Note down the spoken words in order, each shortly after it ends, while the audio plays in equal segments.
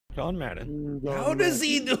John Madden. How does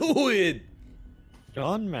he do it?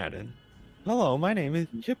 John Madden. Hello, my name is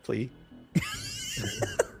Chiblee.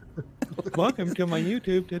 Welcome to my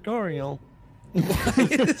YouTube tutorial. Why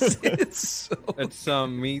is it so? It's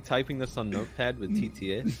me typing this on Notepad with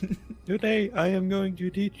TTA. Today, I am going to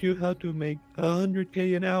teach you how to make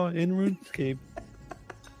 100k an hour in RuneScape.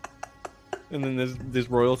 And then there's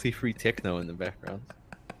royalty-free techno in the background.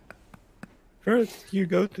 First, you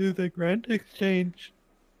go to the Grand Exchange.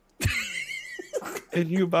 And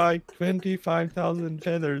you buy 25,000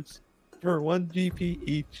 feathers for 1 GP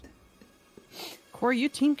each. Corey, you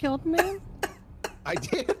team killed me? I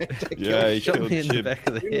did. Yeah, he shot me in the Chib. back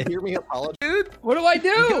of the You head. hear me apologize? Dude, What do I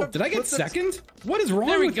do? Did I get second? What is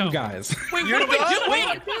wrong with you guys? Wait, You're what do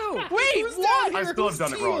I do? done? Wait, what? I still have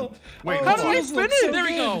done it wrong. Wait, How hold did I on. finish? There we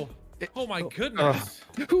go. Oh my goodness.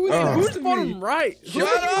 Who's bottom right? Shut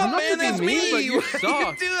up, man. That's mean, me. but you You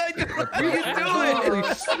suck. do that.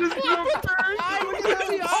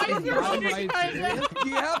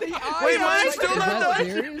 Yeah, the eyes. Wait, mine's still not done.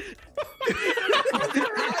 serious?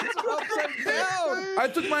 I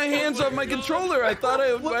took my hands off my controller. I thought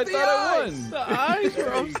I won. The eyes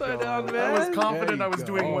were upside down, I man. was confident I was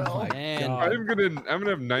doing well. Man. I'm gonna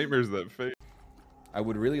have nightmares of that face. I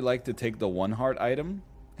would really like to take the one heart item.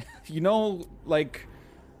 You know, like,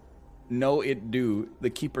 no, it do. The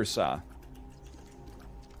keeper saw.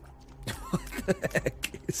 What the heck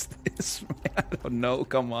is this, man? I don't know.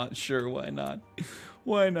 Come on, sure, why not?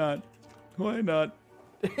 Why not? Why not?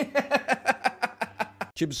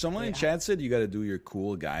 Chib, someone in chat said you got to do your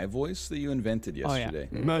cool guy voice that you invented yesterday.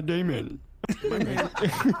 Matt Damon.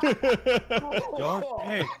 John,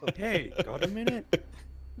 hey, got a minute?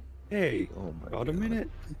 Hey, got a minute?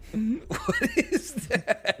 What is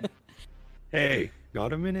that? Hey,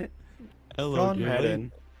 got a minute? Hello, John Julie.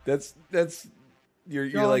 Madden. That's you're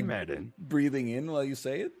John like Madden. breathing in while you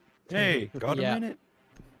say it. Hey, got Yeah. a minute?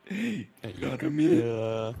 Hey, got a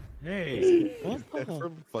minute? Hey, That's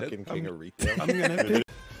from fucking King of Retail. I'm gonna pick.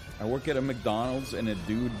 I work at a McDonald's and a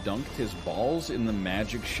dude dunked his balls in the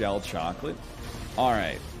magic shell chocolate. All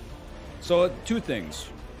right. So two things.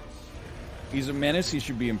 He's a menace. He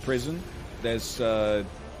should be in prison. That's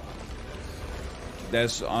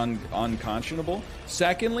unconscionable.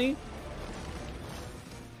 Secondly,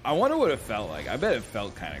 I wonder what it felt like. I bet it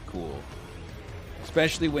felt kind of cool.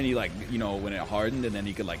 Especially when he, like, you know, when it hardened and then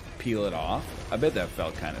he could, like, peel it off. I bet that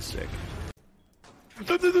felt kind of sick.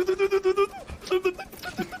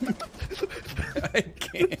 I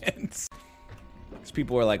can't. Because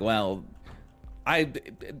people are like, well,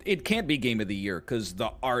 it can't be game of the year because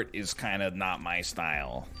the art is kind of not my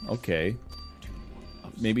style. Okay.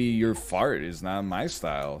 Maybe your fart is not my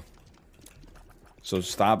style. So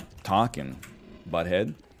stop talking,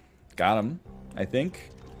 butthead. Got him, I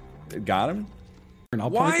think. Got him.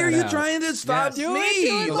 Why are you trying to stop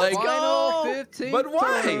me? Like, but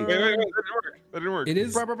why? Wait, that didn't work. It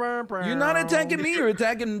is. You're not attacking me. You're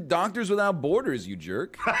attacking Doctors Without Borders, you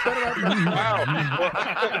jerk. Wow.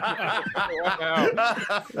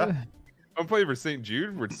 I'm playing for St.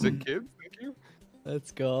 Jude. We're sick kids. Thank you.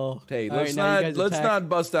 Let's go. Hey, All let's right, now you not guys attack. not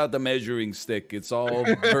bust out the measuring stick. It's all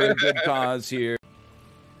for a good cause here.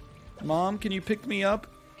 Mom, can you pick me up?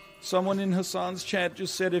 Someone in Hasan's chat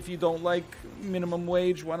just said if you don't like minimum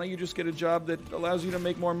wage, why don't you just get a job that allows you to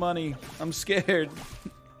make more money? I'm scared.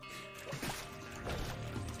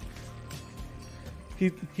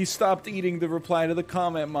 He stopped eating the reply to the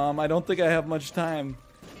comment, Mom. I don't think I have much time.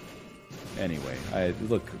 Anyway,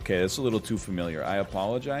 look, okay, that's a little too familiar. I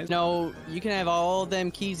apologize. No, you can have all them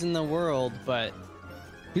keys in the world, but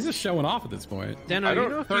He's just showing off at this point. Dano, I you don't.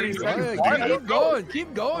 know if 30 you, seconds.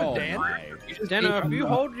 Keep going, Oh, Dan. my. Dano, if you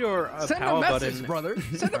hold your Send power a message, button, brother.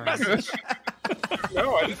 Send a message.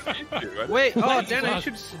 No, I didn't mean to. I didn't- Wait, oh, Dano, you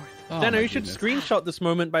should, Oh, Dano, my you should goodness. screenshot this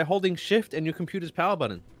moment by holding Shift and your computer's power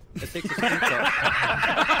button. It takes a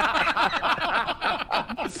screenshot.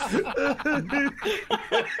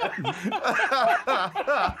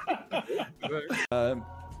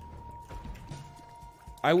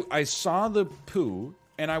 I saw the poo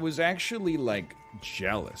and I was actually like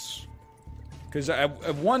jealous. Because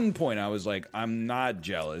at one point I was like, I'm not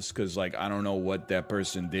jealous because like I don't know what that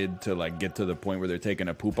person did to like get to the point where they're taking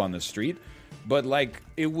a poop on the street. But like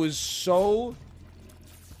it was so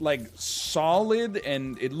like solid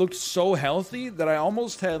and it looked so healthy that I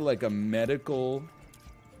almost had like a medical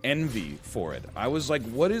envy for it. I was like,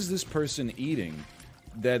 what is this person eating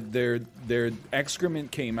that their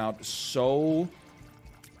excrement came out so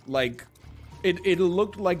like it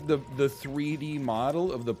looked like the 3D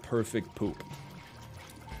model of the perfect poop.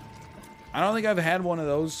 I don't think I've had one of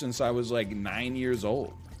those since I was like 9 years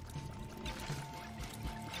old.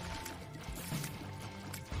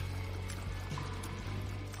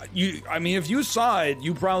 I mean, if you saw it,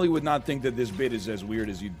 you probably would not think that this bit is as weird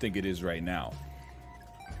as you'd think it is right now.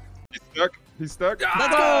 He's stuck. He's stuck.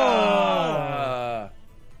 Let's go!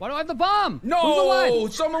 Why do I have the bomb? No! Who's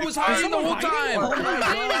alive? Someone was hiding the whole time! Oh my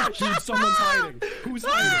god! Dude, someone's hiding. Who's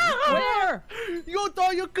hiding? Where? You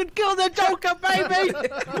thought you could kill the Joker, baby!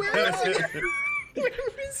 Where is he? Where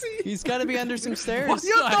is he? He's got to be under some stairs.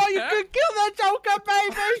 You thought you could kill the Joker,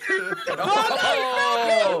 baby!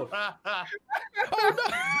 Oh!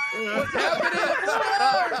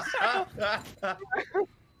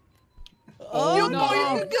 Oh, You no. thought you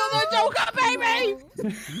could kill the Joker, baby!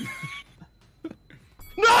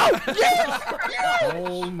 No! Yes!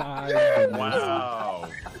 Oh my god. Wow.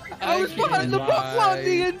 I was behind the button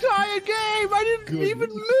the entire game! I didn't even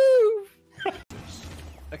move!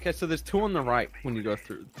 Okay, so there's 2 on the right when you go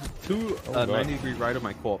through. 2 90-degree right of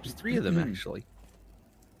my corpse. 3 of them, actually.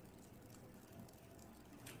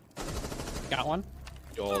 Got one.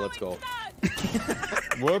 Yo, let's go.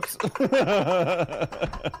 Whoops.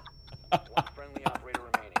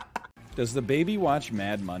 Does the baby watch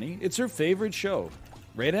Mad Money? It's her favorite show.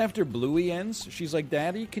 Right after Bluey ends, she's like,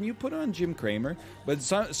 Daddy, can you put on Jim Cramer? But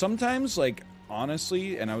sometimes, like,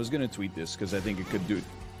 honestly, and I was going to tweet this because I think it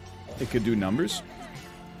could do numbers.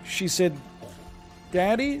 She said,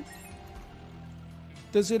 Daddy,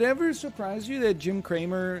 does it ever surprise you that Jim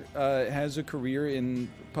Cramer has a career in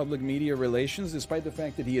public media relations, despite the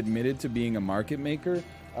fact that he admitted to being a market maker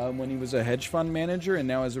when he was a hedge fund manager, and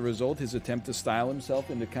now as a result his attempt to style himself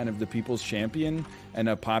into kind of the people's champion and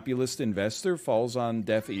a populist investor falls on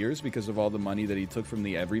deaf ears because of all the money that he took from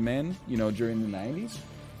the everyman, you know, during the 90s?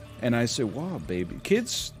 And I said, wow, baby.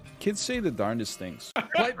 Kids say the darndest things.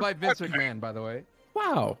 Played by Vince McMahon, by the way.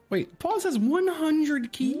 Wow. Wait, Pause has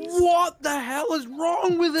 100 keys? What the hell is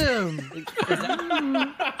wrong with him?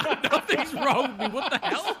 Nothing's wrong with me. What the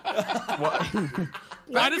hell?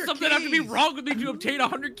 Why does something have to be wrong with me to obtain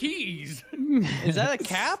 100 keys? Is that a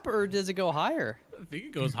cap or does it go higher? I think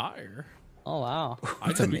it goes higher. Oh, wow.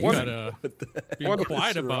 I just gotta be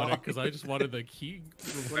quiet about it because I just wanted the key.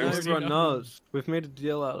 Everyone knows. We've made a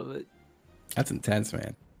deal out of it. That's intense,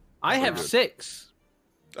 man. I have 6.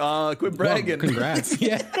 Quit bragging. Well, congrats.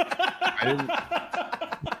 Yeah.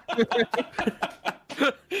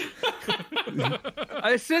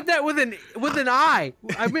 I said that with an I.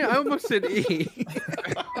 I mean, I almost said E.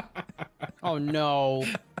 Oh, no.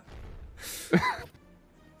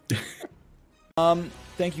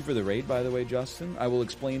 Thank you for the raid, by the way, Justin. I will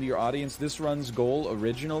explain to your audience, this run's goal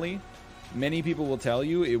originally, many people will tell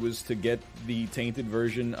you it was to get the tainted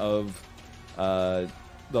version of The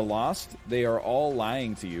Lost. They are all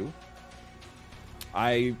lying to you.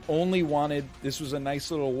 I only wanted, this was a nice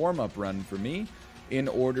little warm-up run for me in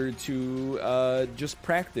order to just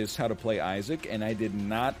practice how to play Isaac, and I did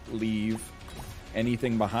not leave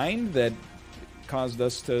anything behind that caused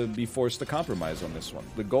us to be forced to compromise on this one.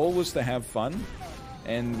 The goal was to have fun,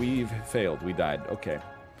 and we've failed. We died. Okay.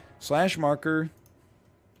 Slash marker.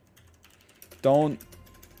 Don't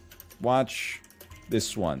watch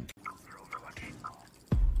this one.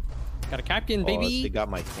 Got a captain, baby. They got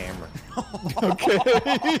my camera. Oh,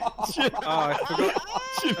 I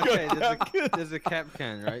forgot. Okay, there's a cap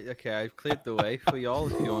can, right? Okay, I've cleared the way for y'all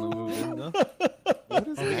if you want to move in, though. What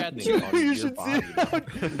is happening on You your should body? see how,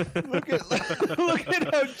 look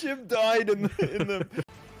at how Chib died in the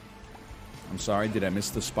I'm sorry, did I miss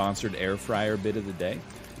the sponsored air fryer bit of the day?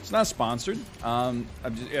 It's not sponsored. I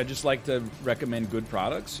just like to recommend good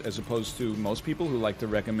products as opposed to most people who like to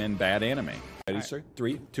recommend bad anime. Ready, sir?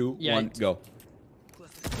 3, 2, 1, go.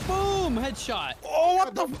 Boom! Headshot. Oh,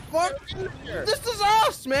 what the fuck? This is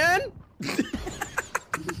us, man!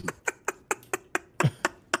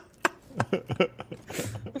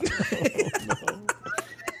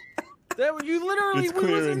 You literally, It's we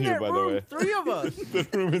clear was in in here, that by the room, way. 3 of us. The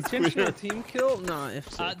room is Intentional clear. team kill? No,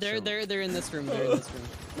 if so. They're in this room. They're in this room.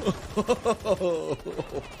 Oh,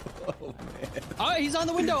 man. Oh, he's on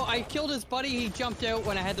the window. I killed his buddy. He jumped out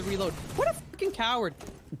when I had to reload. What a fucking coward.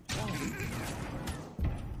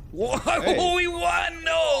 Whoa, Hey. we won!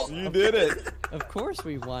 No! You did it. Of course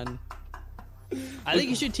we won. I think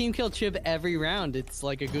you should team kill Chib every round. It's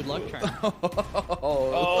like a good luck charm.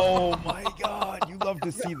 Oh my god, you love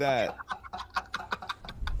to see that.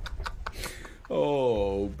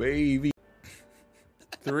 Oh, baby.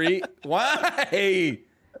 3, why?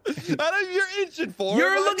 You're itching for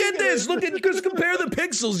You're, it. look at this. Look at, just compare the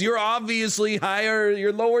pixels. You're obviously higher.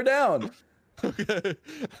 You're lower down. Okay.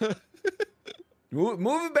 Move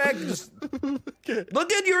it back. Just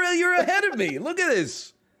look at you're ahead of me. Look at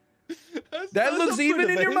this. That looks even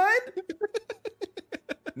in your mind.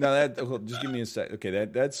 No, just give me a sec. Okay,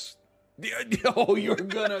 that's Oh, you're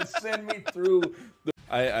gonna send me through.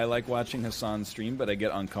 I like watching Hasan stream, but I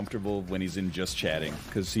get uncomfortable when he's in just chatting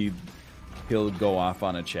because he'll go off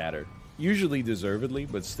on a chatter. Usually deservedly,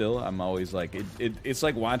 but still, I'm always like it's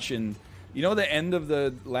like watching. You know the end of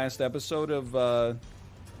the last episode of The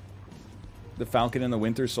Falcon and the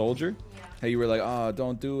Winter Soldier? Yeah. How you were like, oh,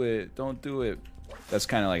 don't do it, don't do it. That's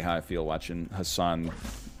kind of like how I feel watching Hasan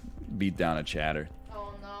beat down a chatter.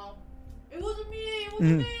 Oh no. It wasn't me, it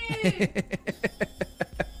wasn't me!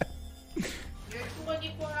 Your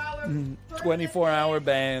 24-hour 24-hour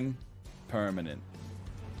ban. Permanent.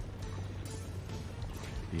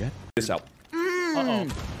 Yeah. This out. Uh-oh.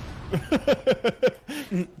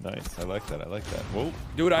 Nice. I like that. I like that. Whoa.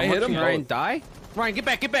 Dude, I hit him. Ryan, die? Ryan, get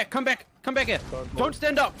back, come back. Come back in. Don't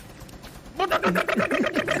stand up. Oh no,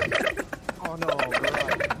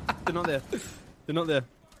 they're not there. They're not there.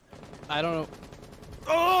 I don't know.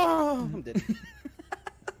 Oh, I'm dead.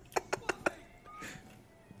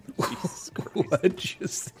 What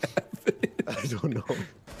just happened? I don't know.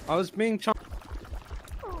 I was being chunked.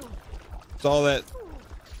 It's all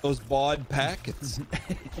those bod packets.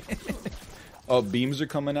 Oh, beams are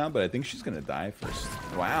coming out, but I think she's gonna die first.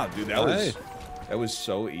 Wow, dude, that was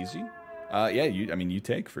so easy. Yeah, I mean, you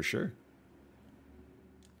take for sure.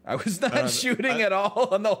 I was not shooting at all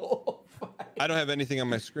on the whole fight. I don't have anything on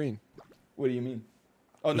my screen. What do you mean?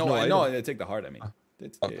 Oh, no, no I item. know. I take the heart, I mean.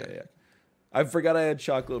 Okay. Yeah. I forgot I had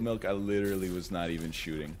chocolate milk. I literally was not even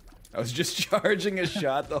shooting. I was just charging a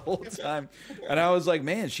shot the whole time. And I was like,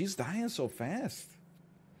 man, she's dying so fast.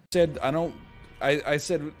 I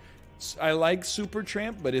said, I like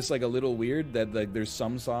Supertramp, but it's like a little weird that like there's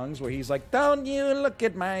some songs where he's like, don't you look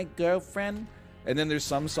at my girlfriend. And then there's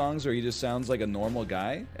some songs where he just sounds like a normal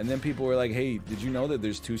guy. And then people were like, hey, did you know that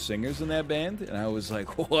there's 2 singers in that band? And I was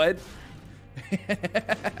like, what?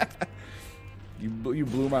 You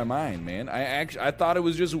blew my mind, man. I thought it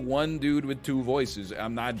was just one dude with 2 voices.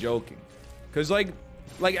 I'm not joking. Cause like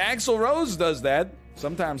Axl Rose does that.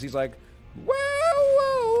 Sometimes he's like, whoa,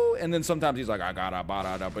 whoa. And then sometimes he's like, I got a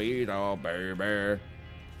burrito, baby.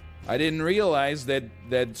 I didn't realize that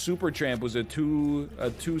Supertramp was a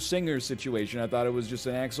two singer situation. I thought it was just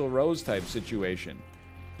an Axl Rose type situation.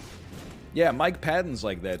 Yeah, Mike Patton's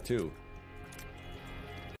like that too.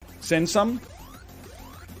 Send some.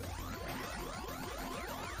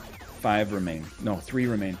 5 remain. No, 3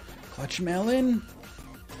 remain. Clutch Melon.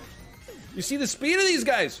 You see the speed of these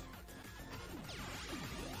guys?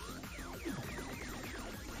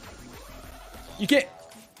 You can't.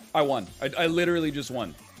 I won. I literally just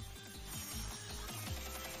won.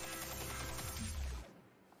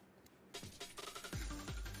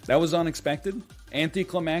 That was unexpected.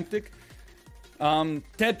 Anticlimactic.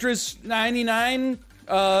 Tetris 99.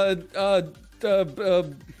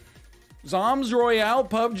 Zombs Royale,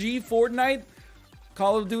 PUBG, Fortnite,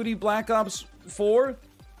 Call of Duty, Black Ops 4,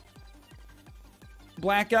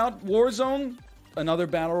 Blackout, Warzone, another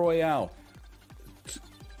Battle Royale.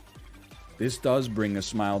 This does bring a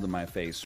smile to my face.